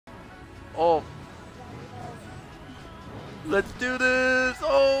Oh. Let's do this.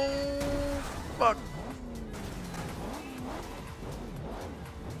 Oh, fuck.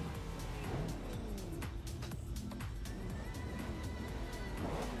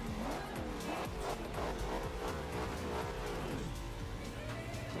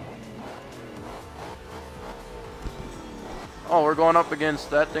 Oh, we're going up against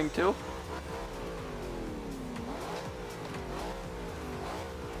that thing too?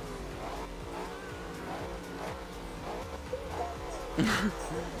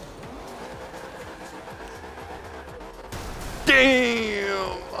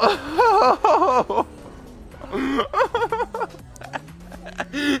 Damn!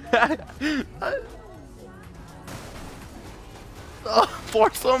 Oh,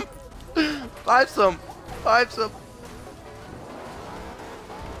 foursome, fivesome, fivesome,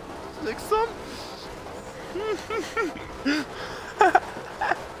 sixsome.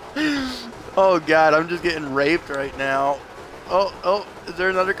 Oh god, I'm just getting raped right now. Oh, oh, is there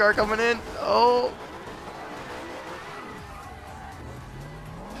another car coming in? Oh.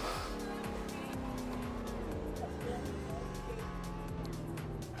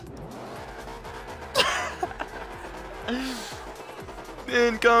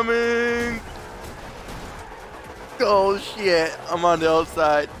 Incoming! Oh shit, I'm on the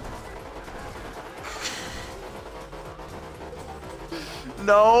outside.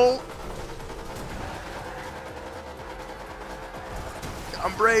 No!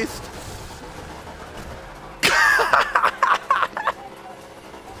 I'm braced.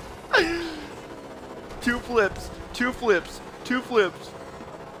 Two flips, two flips, two flips.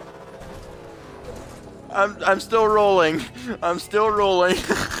 I'm still rolling. I'm still rolling.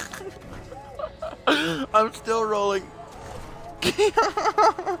 I'm still rolling.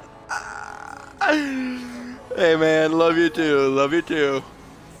 Hey man, love you too. Love you too.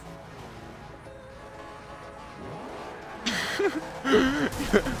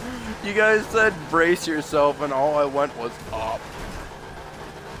 You guys said brace yourself and all I went was up.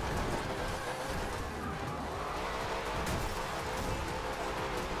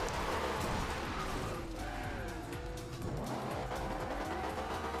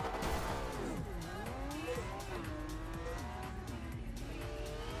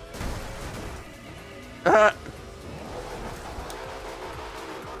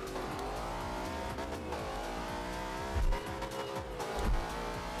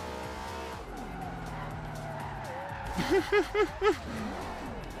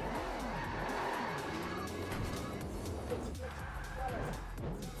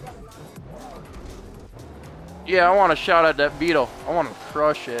 Yeah, I want to shout at that Beetle. I want to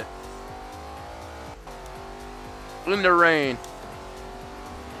crush it. In the rain.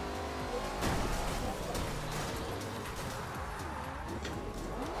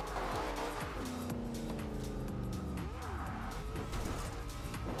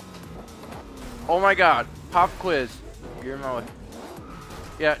 Oh my god. Pop quiz. Gear my way.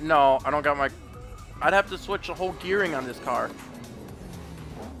 Yeah, no, I don't got my... I'd have to switch the whole gearing on this car.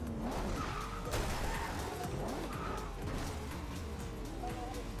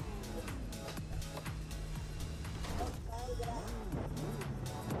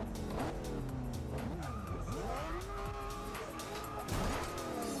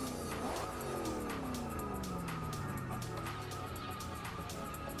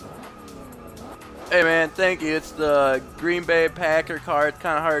 Hey man, thank you. It's the Green Bay Packer car. It's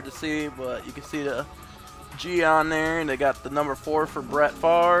kind of hard to see, but you can see the G on there, and they got the number 4 for Brett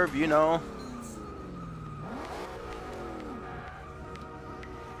Favre, you know.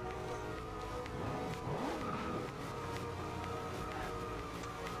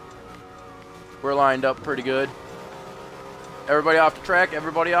 We're lined up pretty good. Everybody off the track,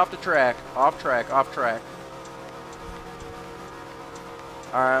 everybody off the track. Off track, off track.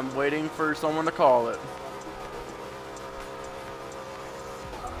 I'm waiting for someone to call it.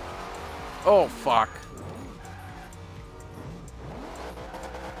 Oh, fuck.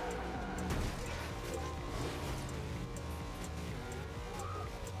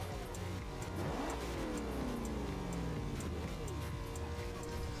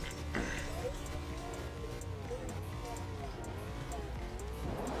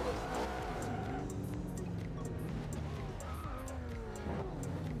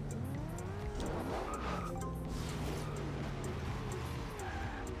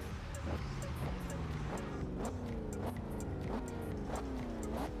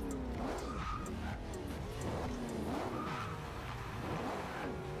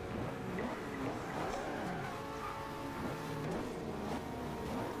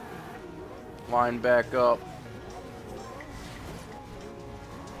 Line back up.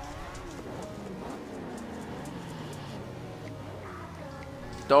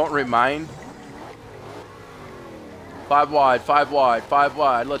 Don't remind. 5 wide, 5 wide, 5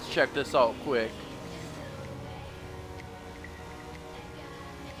 wide. Let's check this out quick.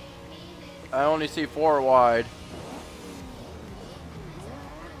 I only see 4 wide.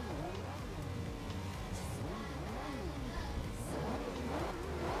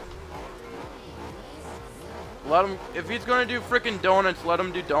 Let him, if he's gonna do freaking donuts, let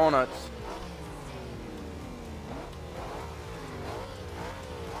him do donuts.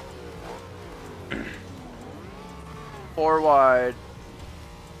 Four wide,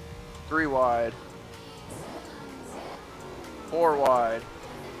 3 wide, 4 wide,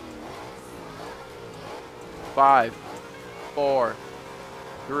 5, 4,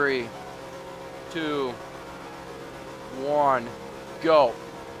 3, 2, 1, go.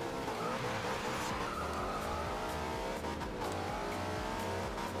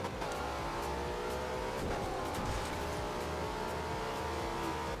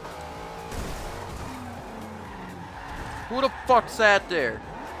 Who the fuck sat there?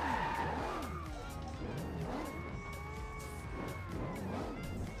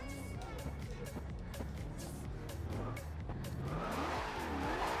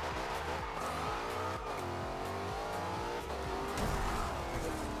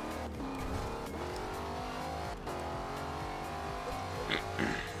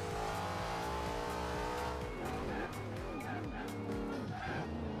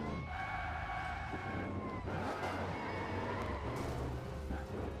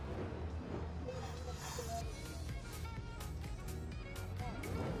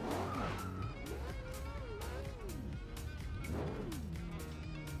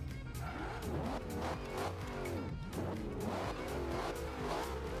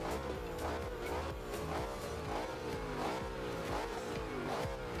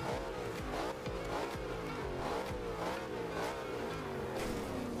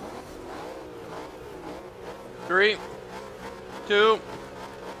 Three, 2,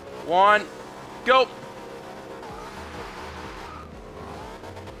 1, go.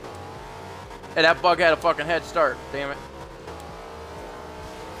 Hey, that bug had a fucking head start, damn it.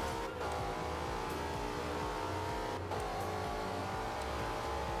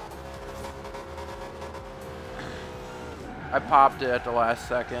 I popped it at the last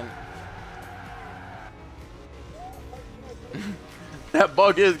second. That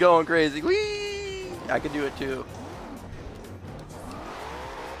bug is going crazy. Whee! I could do it too.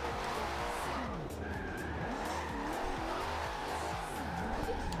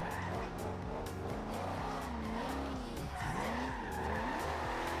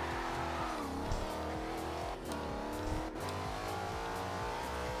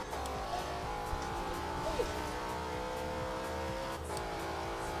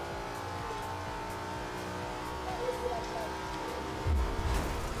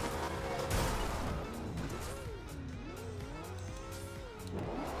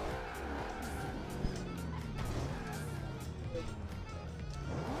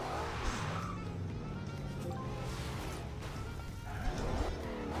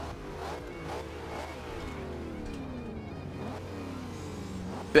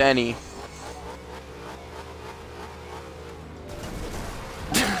 Benny.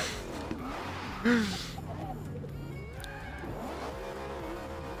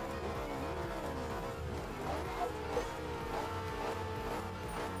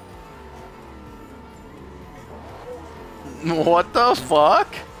 What the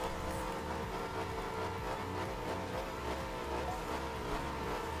fuck?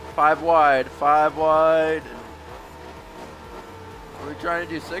 Five wide, 5 wide. Are we trying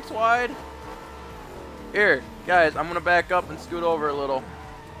to do 6 wide? Here, guys, I'm gonna back up and scoot over a little.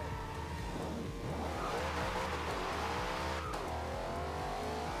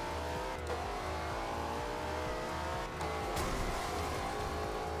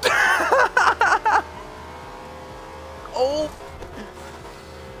 Oh!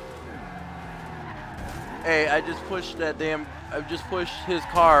 Hey, I just pushed that damn... I've just pushed his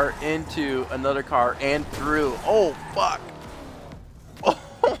car into another car and through. Oh, fuck!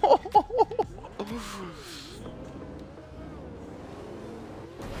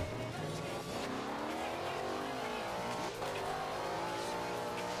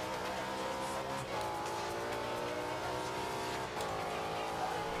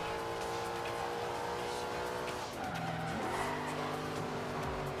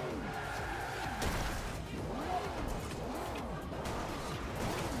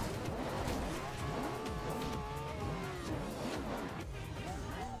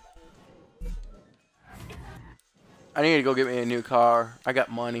 I need to go get me a new car. I got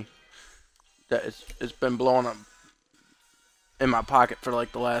money. It's been blowing up. in my pocket for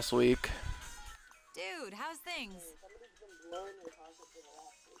like the last week. Dude, how's things?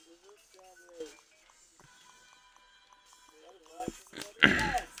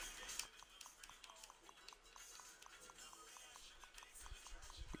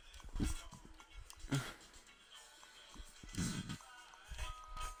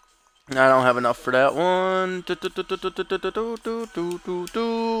 I don't have enough for that one.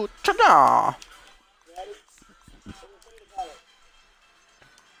 Ta-da!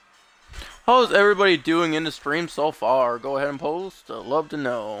 How's everybody doing in the stream so far? Go ahead and post. I'd love to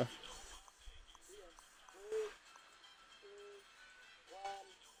know.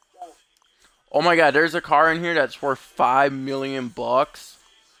 Oh my god, there's a car in here that's worth 5 million bucks.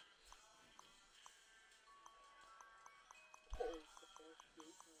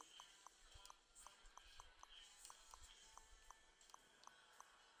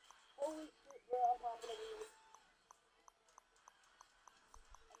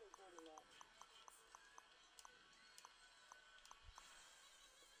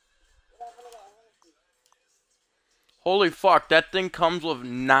 Holy fuck, that thing comes with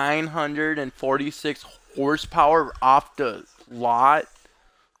 946 horsepower off the lot.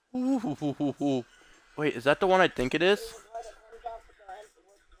 Ooh. Wait, is that the one I think it is?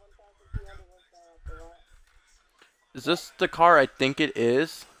 Is this the car I think it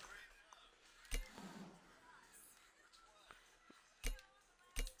is?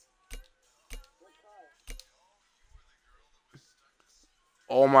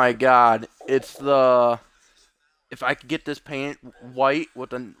 Oh my god, it's the... If I could get this paint white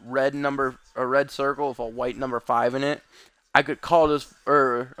with a red circle with a white number 5 in it, I could call this,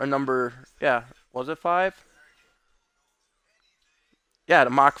 or a number, yeah, was it 5? Yeah, the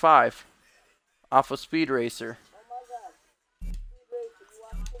Mach 5 off of Speed Racer.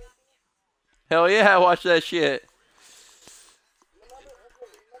 Hell yeah, watch that shit.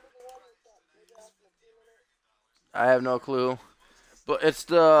 I have no clue. But it's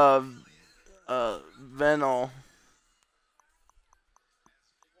the Venal.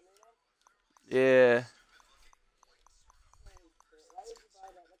 Yeah.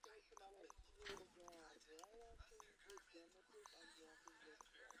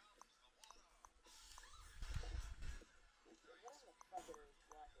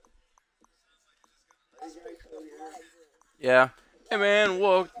 Yeah. Hey man,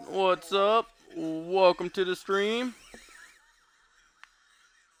 what's up? Welcome to the stream.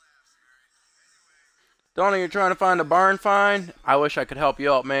 Donnie, you're trying to find a barn find? I wish I could help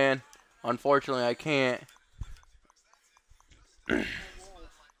you out, man. Unfortunately, I can't.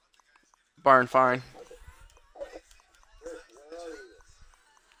 Barn find.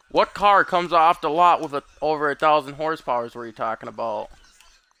 What car comes off the lot with over 1,000 horsepower? Were you talking about?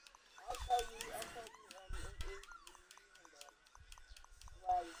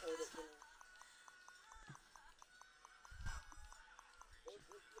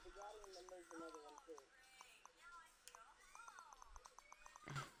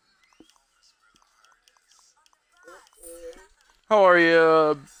 How are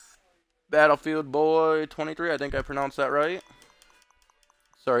you, Battlefield Boy 23? I think I pronounced that right.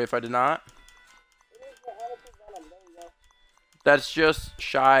 Sorry if I did not. That's just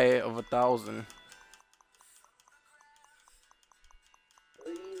shy of 1,000.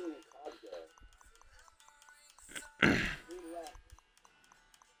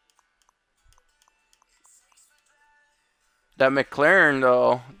 That McLaren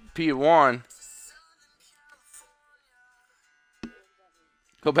though, P1.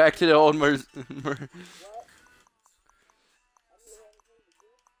 Go back to the old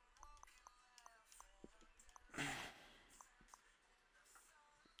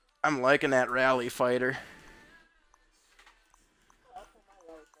I'm liking that rally fighter.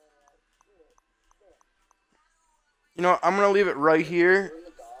 You know, I'm going to leave it right here.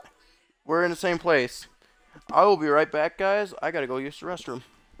 We're in the same place. I will be right back, guys. I got to go use the restroom.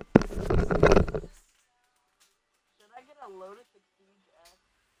 Should I get a Lotus Exige S?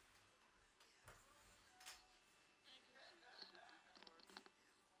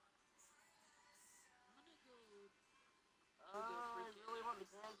 I really want the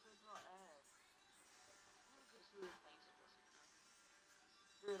Grand Central S.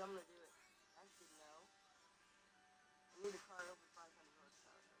 Dude, I'm going to do it. Actually, no. I need a car over 500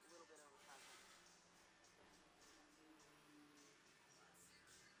 horsepower. A little bit over 500.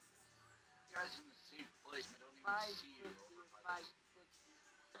 Guys in the same place, but don't even see you over 500.